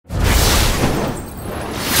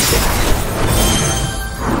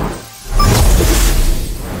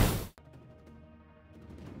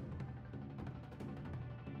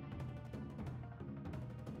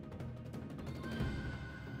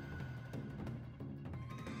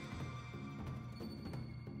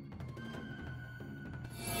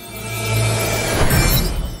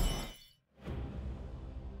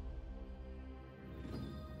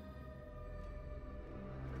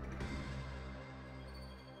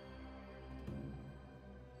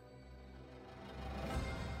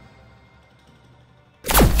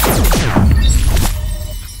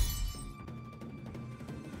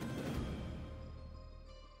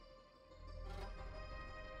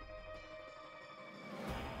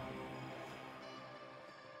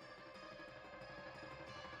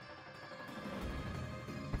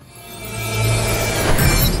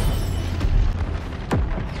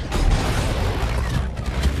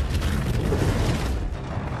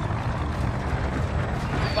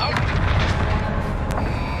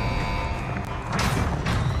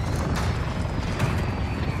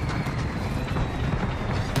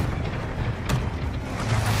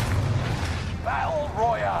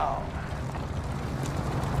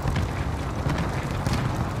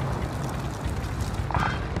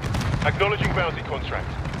Acknowledging bounty contract.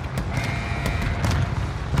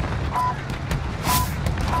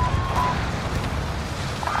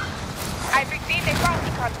 I've received a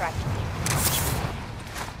bounty contract.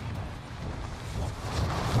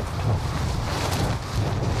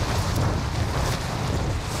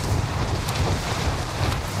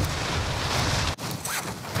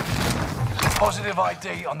 Positive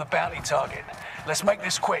ID on the bounty target. Let's make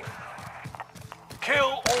this quick.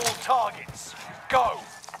 Kill all targets. Go!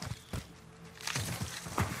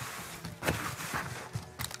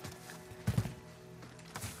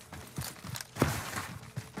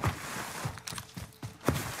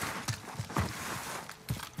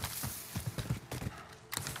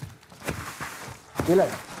 Kill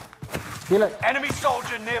it. Kill it. Enemy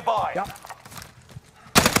soldier nearby. Yep.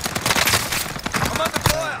 I'm under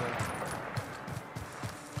fire.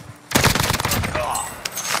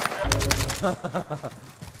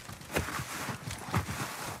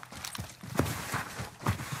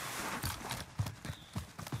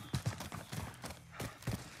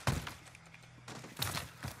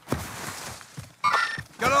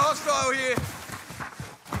 Got a hostile here.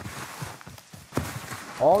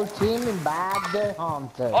 All team in bad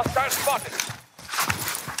hunter. Hostile spotted.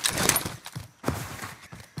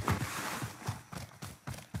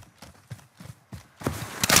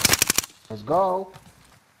 Let's go.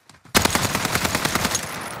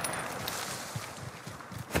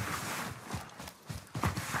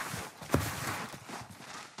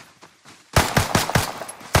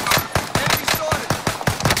 Enemy spotted.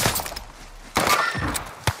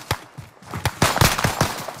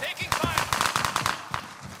 Taking fire.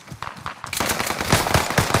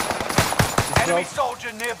 Enemy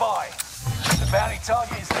soldier nearby. The bounty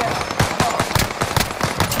target is down.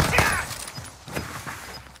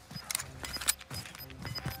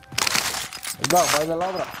 Let's go, by the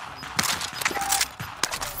ladder.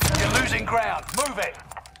 You're losing ground. Move it.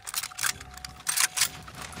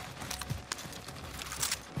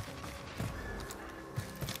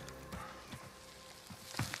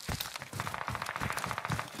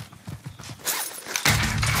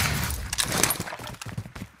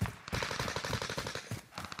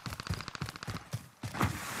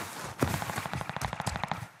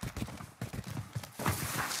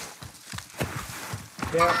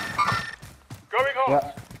 Yeah. Going home.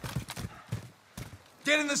 Yeah.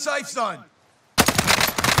 Get in the safe zone.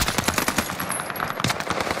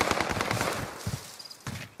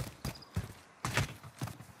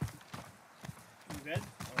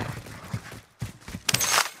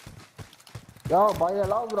 Yo, by the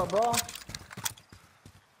ladder, bro.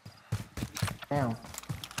 Damn.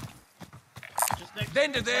 Just next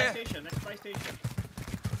Vendor there. station, next fire station.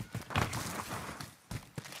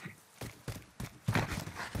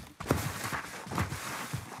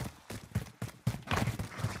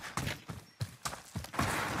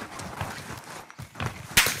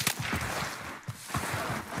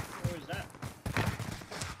 Where is that?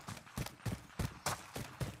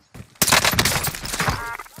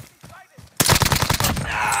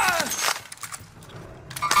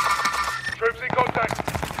 Troops in contact.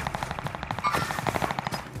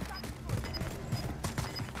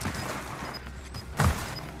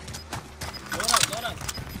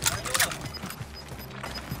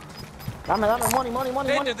 Dame, money.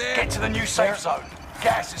 Vendor there. Get to the new safe zone.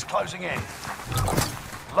 Gas is closing in.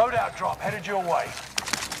 Loadout drop headed your way.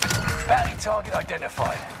 Bounty target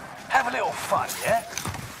identified. Have a little fun, yeah?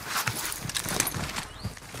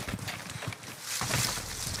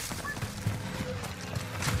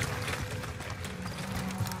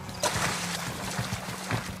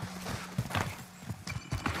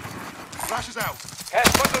 Flashes out. Head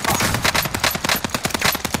bundle mark.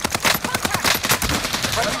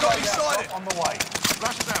 Friendly got loadout excited. drop on the way.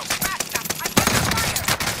 Flashes out.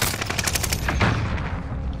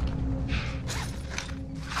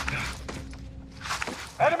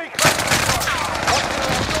 Enemy close.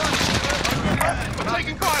 I'm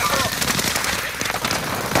taking fire.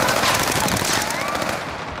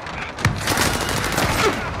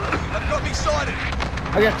 They've got me sighted.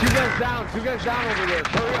 I got two guys down over there.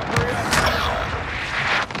 Hurry up.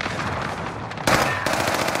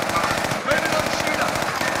 Moving on the shooter.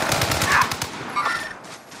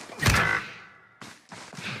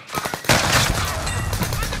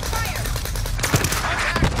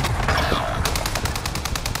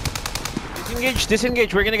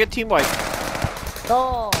 Disengage, we're gonna get team wiped.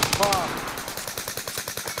 Oh, fuck.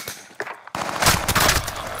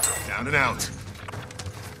 Down and out.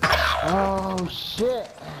 Oh, shit.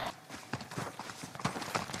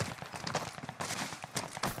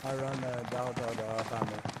 I run down to the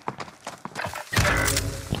family.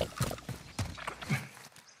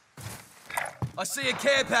 I see a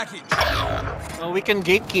care package. Oh, we can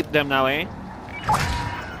gatekeep them now, eh?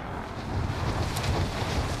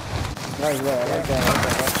 Right there, right there, right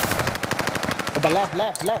there. With the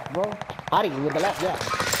left, bro. Hurry, with the left, yeah.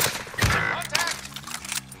 Contact!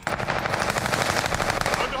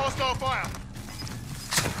 Under hostile fire.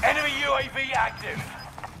 Enemy UAV active.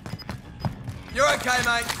 You're okay,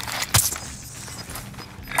 mate.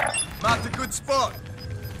 Marked a good spot.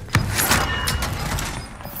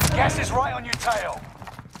 Gas is right on your tail.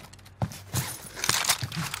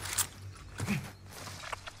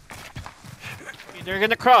 They're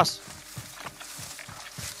gonna cross.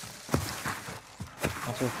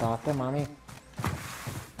 That's your talker, mommy.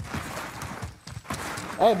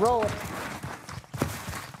 Hey, bro.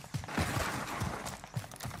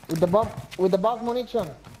 With the box munition.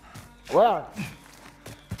 Where?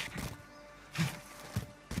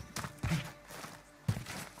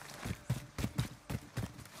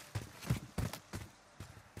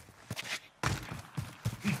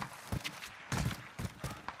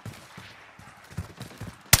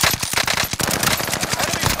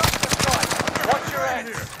 Watch your head.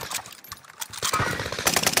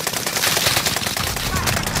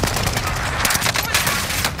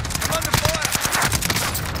 Under fire.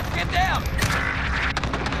 Get down.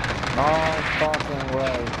 No fucking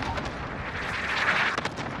way.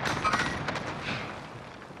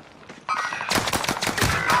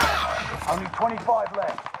 Only 25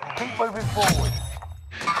 left. Keep moving forward.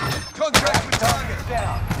 Contract with target.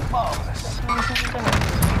 Down. Marvelous. I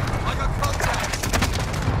got contact.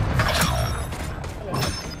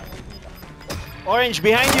 Orange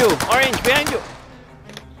behind you! Orange behind you!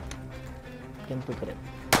 Can put it.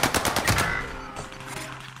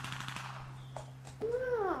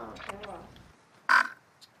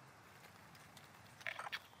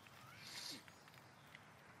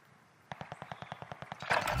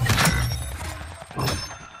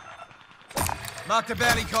 Marked a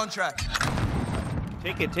bounty contract.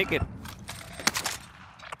 Take it, take it.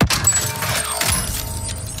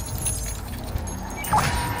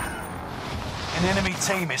 An enemy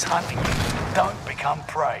team is hunting you. Don't become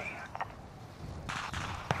prey.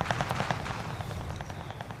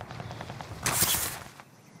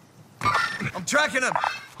 I'm tracking him.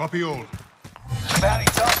 Copy all. Bounty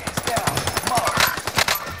target is down. Mark.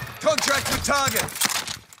 Contract with target.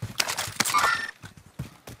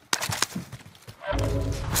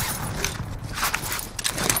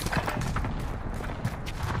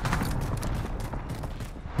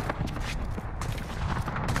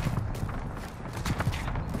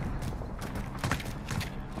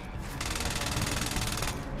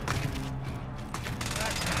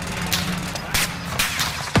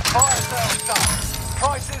 Fire sales done.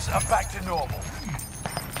 Prices are back to normal.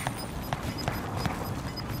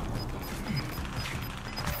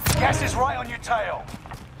 Gas is right on your tail.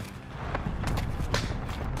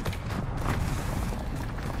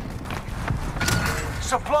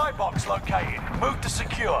 Supply box located. Move to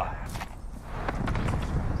secure.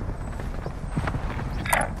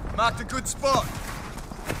 Marked a good spot.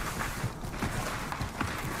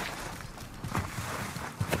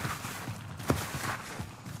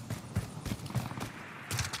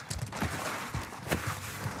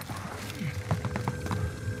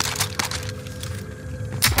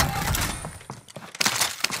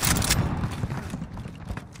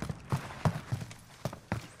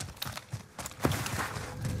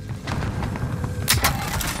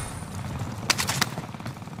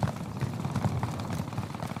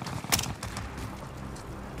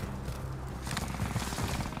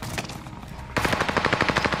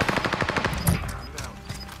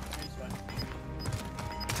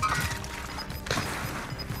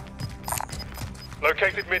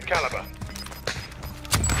 Located mid-caliber.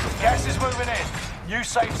 Gas is moving in. New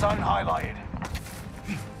safe zone highlighted.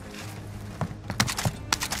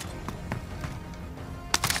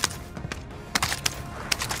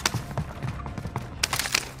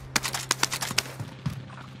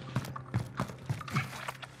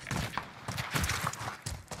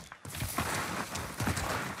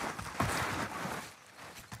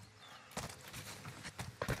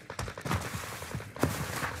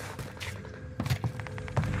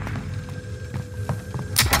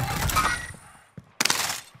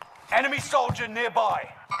 Enemy soldier nearby.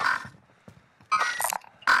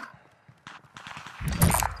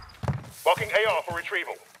 Walking AR for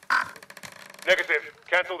retrieval. Negative.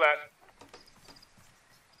 Cancel that.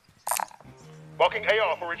 Walking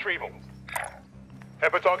AR for retrieval.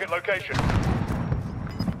 Head for target location.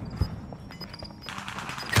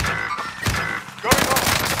 Going on.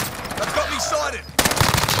 They've got me sighted.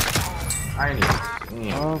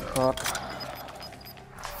 Oh fuck.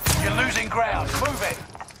 You're Losing ground. Move it.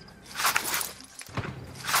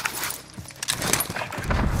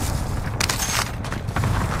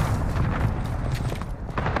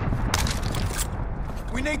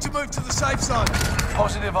 We need to move to the safe zone.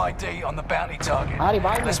 Positive ID on the bounty target. Harry,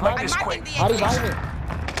 buy me. Let's make this quick. Harry, buy me.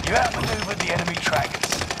 You outmaneuvered the enemy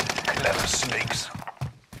trackers. Clever sneaks.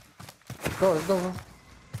 Go, let's go, bro.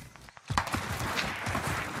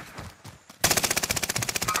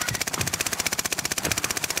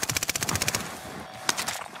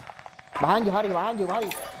 Behind you, Harry, behind you, Harry.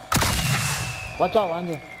 Watch out, behind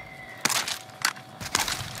you.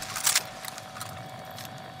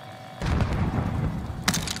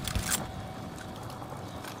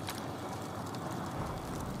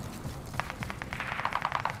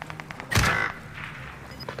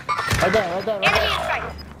 Right there, right there, right Enemy there. in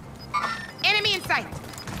sight. Enemy in sight.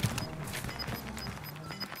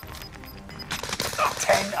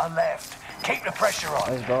 10 are left. Keep the pressure on.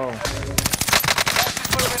 Let's go. Gas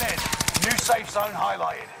is moving in. New safe zone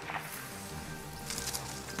highlighted.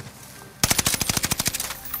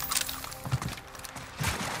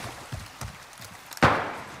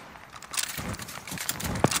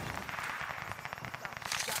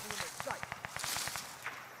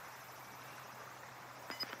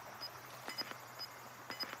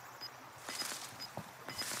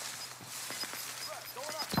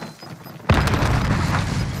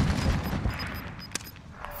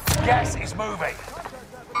 Gas is moving.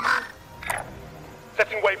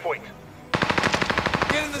 Setting waypoint.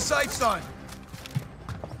 Get in the safe zone.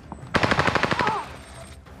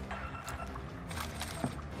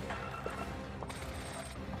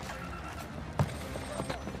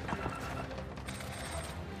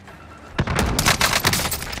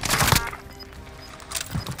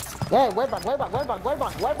 Yeah, way back. Bro,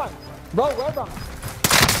 way back.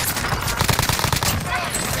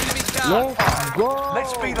 Enemy car. Let's go.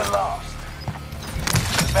 Let's be the last.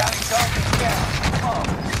 Bounty target down. Oh.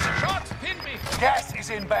 Shots, pin me. Gas is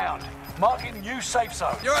inbound. Marking new safe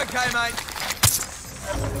zone. You're okay, mate.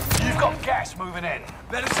 You've got gas moving in.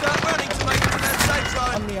 Better start running to make it to that safe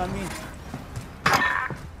zone. On me.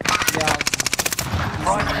 Yeah,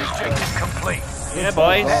 Primary objective complete. Yeah,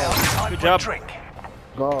 boys. Now, time Good for a job. drink.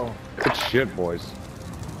 go. Good shit, boys.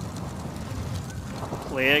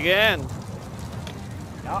 Play again.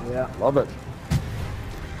 Yeah. Love it.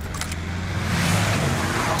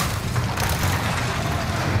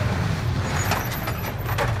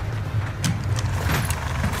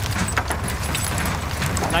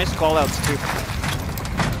 Nice call outs too.